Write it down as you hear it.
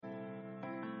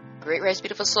Great Rise,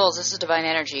 beautiful souls. This is Divine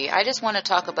Energy. I just want to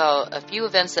talk about a few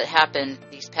events that happened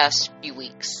these past few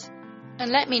weeks.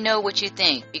 And let me know what you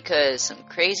think, because some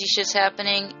crazy shit's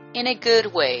happening in a good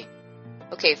way.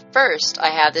 Okay, first, I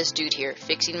have this dude here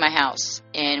fixing my house,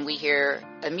 and we hear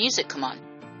a music come on.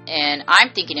 And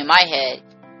I'm thinking in my head,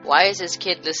 why is this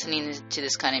kid listening to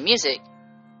this kind of music?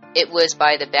 It was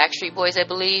by the Backstreet Boys, I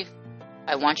believe.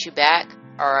 I Want You Back,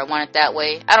 or I Want It That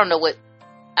Way. I don't listen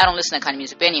to that kind of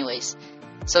music, but anyways.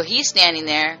 So he's standing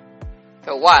there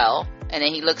for a while, and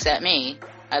then he looks at me.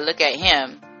 I look at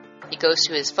him. He goes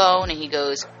to his phone, and he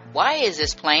goes, why is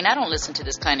this playing? I don't listen to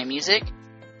this kind of music.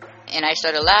 And I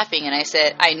started laughing, and I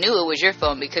said, I knew it was your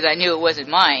phone because I knew it wasn't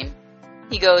mine.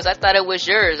 He goes, I thought it was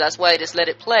yours. That's why I just let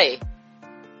it play.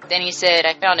 Then he said,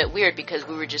 I found it weird because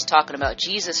we were just talking about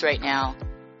Jesus right now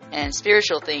and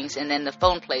spiritual things, and then the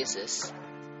phone plays this.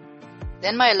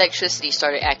 Then my electricity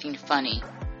started acting funny.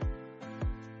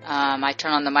 I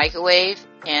turned on the microwave,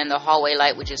 and the hallway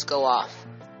light would just go off.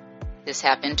 This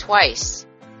happened twice.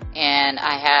 And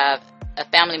I have a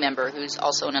family member who's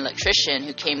also an electrician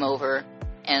who came over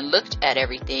and looked at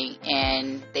everything,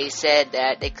 and they said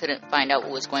that they couldn't find out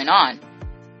what was going on.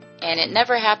 And it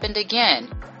never happened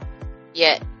again.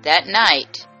 Yet that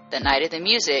night, the night of the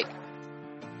music,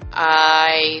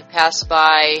 I passed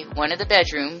by one of the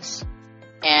bedrooms,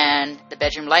 and the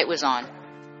bedroom light was on.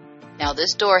 Now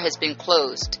this door has been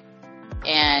closed,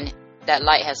 and that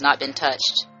light has not been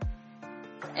touched.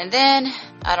 And then,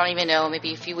 I don't even know,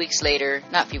 maybe a few days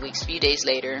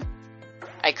later,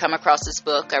 I come across this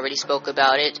book. I already spoke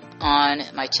about it on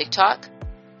my TikTok.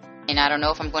 And I don't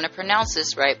know if I'm going to pronounce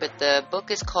this right, but the book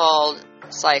is called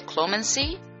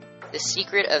Psychlomancy, The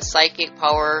Secret of Psychic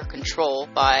Power Control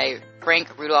by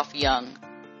Frank Rudolph Young.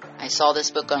 I saw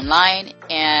this book online,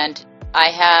 and I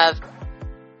have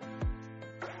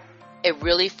a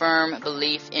really firm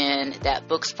belief in that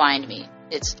books find me.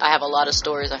 I have a lot of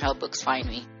stories on how books find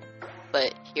me,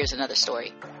 but here's another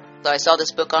story. So I saw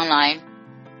this book online,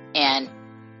 and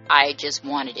I just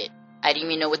wanted it. I didn't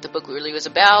even know what the book really was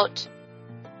about,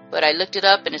 but I looked it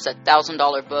up, and it's a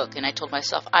 $1,000 book, and I told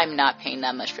myself, I'm not paying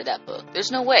that much for that book.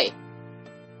 There's no way.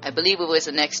 I believe it was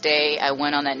the next day, I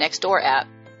went on that Nextdoor app,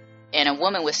 and a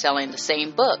woman was selling the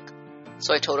same book.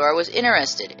 So I told her I was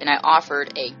interested, and I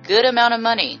offered a good amount of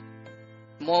money,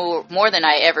 more than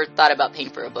I ever thought about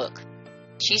paying for a book.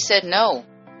 She said no.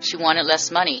 She wanted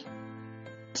less money.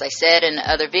 As I said in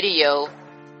another video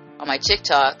on my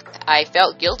TikTok, I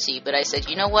felt guilty, but I said,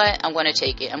 you know what? I'm going to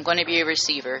take it. I'm going to be a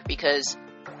receiver because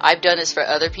I've done this for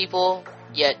other people,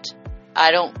 yet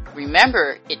I don't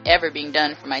remember it ever being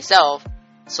done for myself,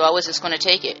 so I was just going to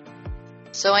take it.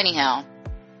 So anyhow,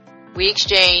 we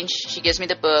exchanged. She gives me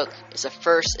the book. It's a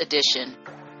first edition.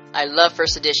 I love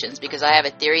first editions because I have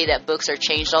a theory that books are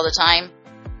changed all the time.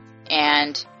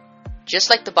 And just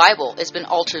like the Bible, it's been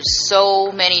altered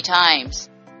so many times.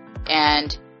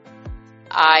 And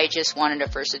I just wanted a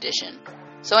first edition.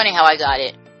 So anyhow, I got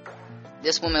it.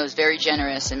 This woman was very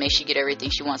generous and made she get everything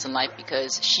she wants in life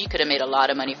because she could have made a lot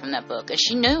of money from that book. And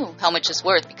she knew how much it's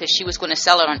worth because she was going to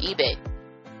sell it on eBay.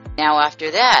 Now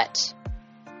after that,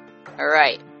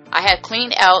 alright, I had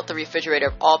cleaned out the refrigerator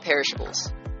of all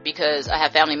perishables because I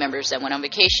have family members that went on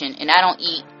vacation and I don't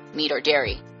eat meat or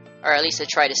dairy. Or at least I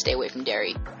try to stay away from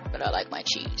dairy, but I like my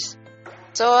cheese.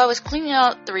 So I was cleaning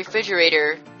out the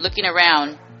refrigerator, looking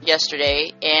around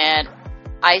yesterday, and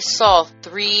I saw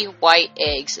 3 white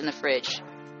eggs in the fridge.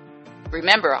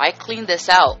 Remember, I cleaned this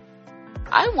out.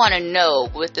 I want to know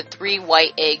what the 3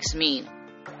 white eggs mean.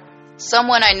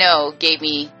 Someone I know gave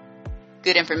me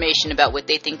good information about what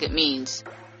they think it means.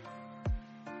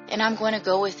 And I'm going to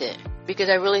go with it because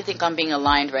I really think I'm being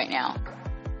aligned right now.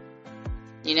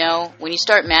 You know, when you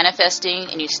start manifesting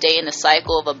and you stay in the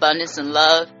cycle of abundance and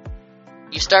love,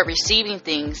 you start receiving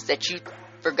things that you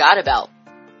forgot about.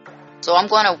 So I'm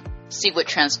going to see what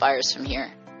transpires from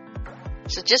here.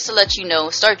 So just to let you know,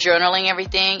 start journaling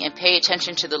everything and pay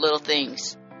attention to the little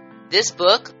things. This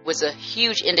book was a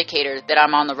huge indicator that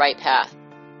I'm on the right path.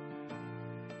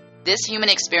 This human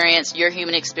experience, your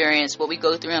human experience, what we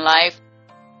go through in life,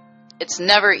 it's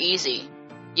never easy.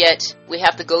 Yet we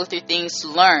have to go through things to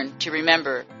learn, to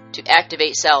remember, to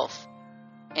activate self.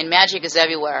 And magic is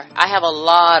everywhere. I have a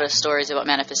lot of stories about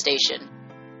manifestation.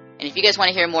 And if you guys want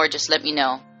to hear more, just let me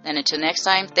know. And until next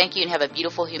time, thank you and have a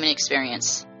beautiful human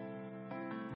experience.